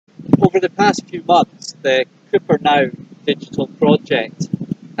over the past few months, the CuparNow digital project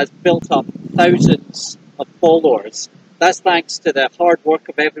has built up thousands of followers. That's thanks to the hard work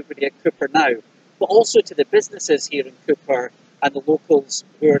of everybody at CuparNow, but also to the businesses here in Cupar and the locals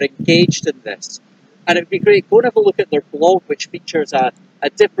who are engaged in this. And it would be great, go and have a look at their blog, which features a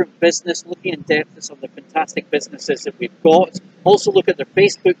different business, looking in depth at some of the fantastic businesses that we've got. Also look at their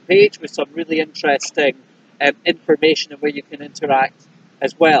Facebook page with some really interesting information and where you can interact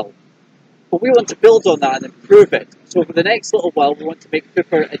as well. But we want to build on that and improve it. So over the next little while, we want to make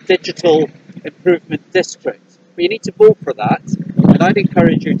Cupar a digital improvement district. But you need to vote for that, and I'd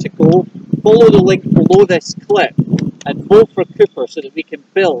encourage you to go, follow the link below this clip, and vote for Cupar so that we can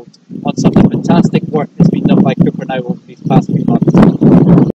build on some of the fantastic work that's been done by CuparNow over these past few months.